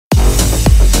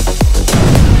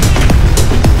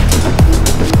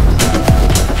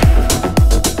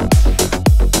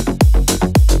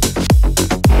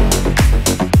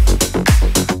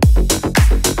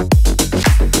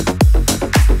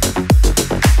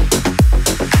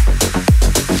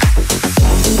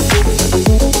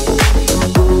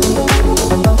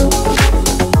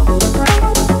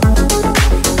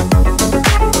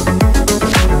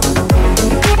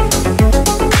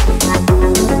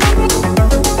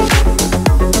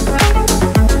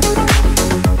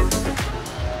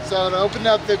So to open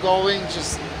up the gull wing,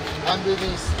 just undo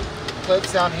these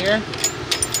clips down here.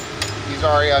 These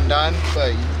are already undone,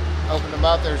 but you open them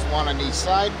up, there's one on each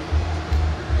side.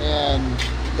 And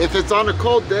if it's on a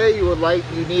cold day, you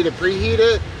need to preheat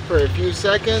it for a few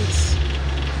seconds,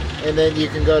 and then you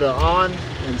can go to on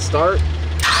and start.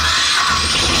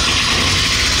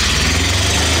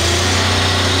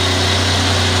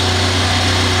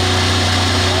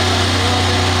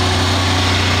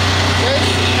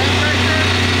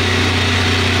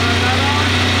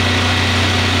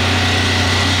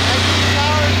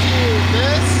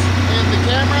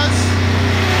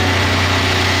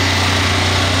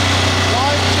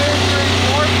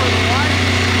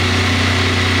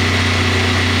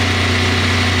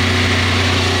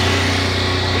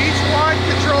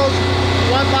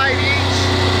 One light each,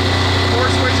 4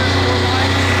 switches, 4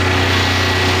 lights.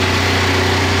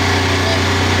 And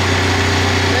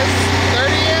this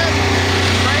 30 amp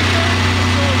breaker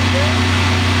controls this.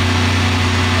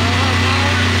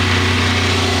 Power.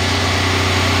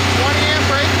 20 amp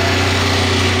breaker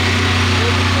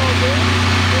will control this.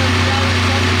 Then the other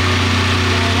second,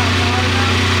 power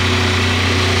now.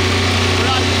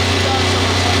 We're not using that, so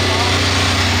we're turning off.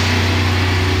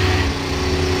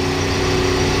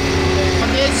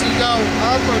 This, you go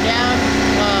up or down,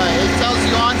 it tells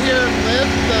you on here,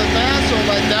 lift the mast or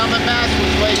let down the mast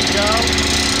which way you go.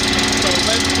 So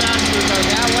lift the mast, we go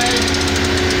that way,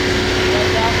 let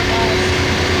down the mast,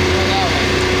 go that way.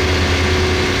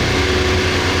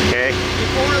 Okay.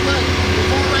 Before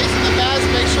raising the mast,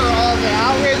 make sure all the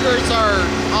outriggers are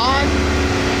on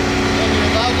and your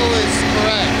level is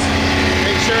correct.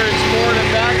 Make sure it's forward and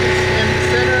back is in the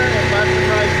center and left and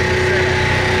right in the center.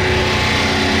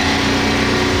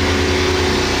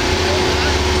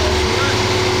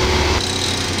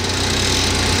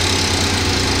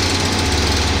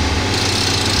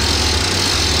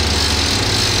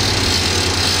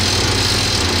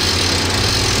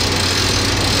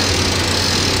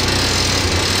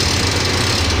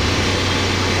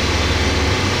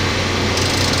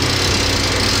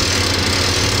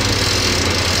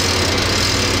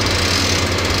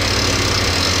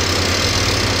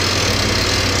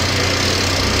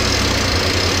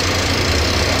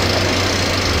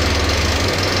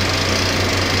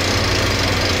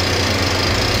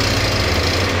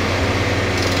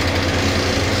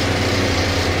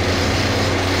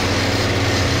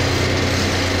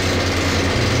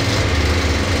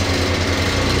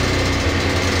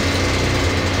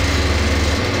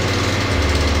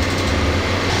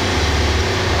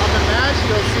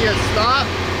 Stop,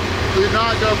 do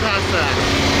not go past that.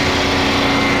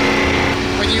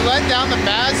 When you let down the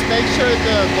mast, make sure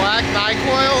the black night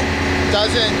coil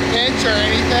doesn't pinch or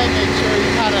anything. Make sure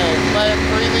you kind of let it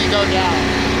freely go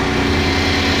down.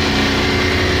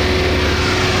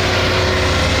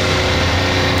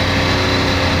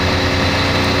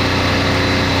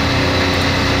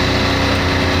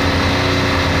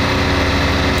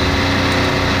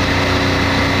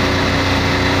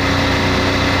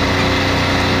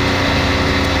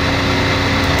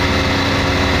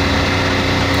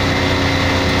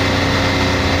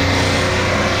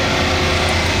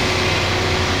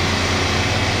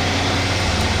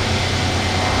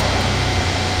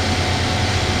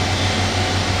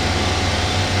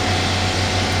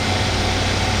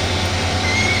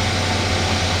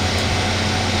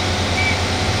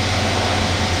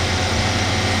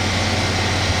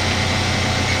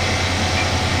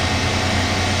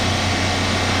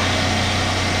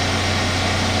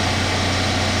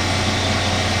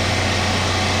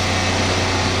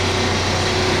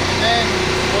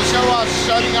 Show off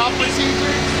shutting off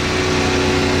procedures.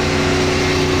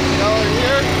 Go over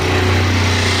here.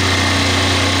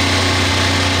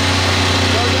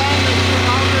 Go down and turn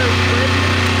on the switch.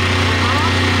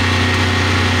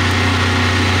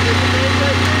 Get the main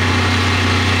breaker.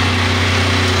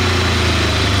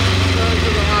 Go to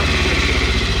the off position.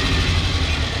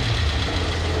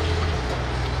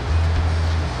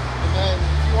 And then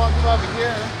if you want to come over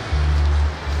here,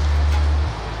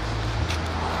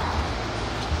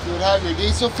 you would have your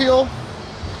diesel fuel.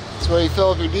 That's where you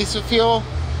fill up your diesel fuel.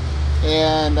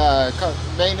 And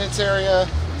maintenance area,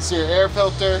 it's your air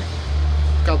filter.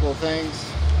 A couple of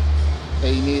things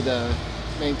that you need to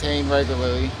maintain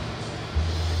regularly.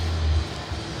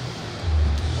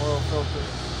 Oil filter.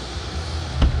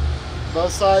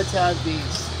 Both sides have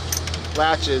these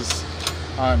latches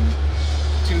on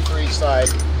 2 for each side.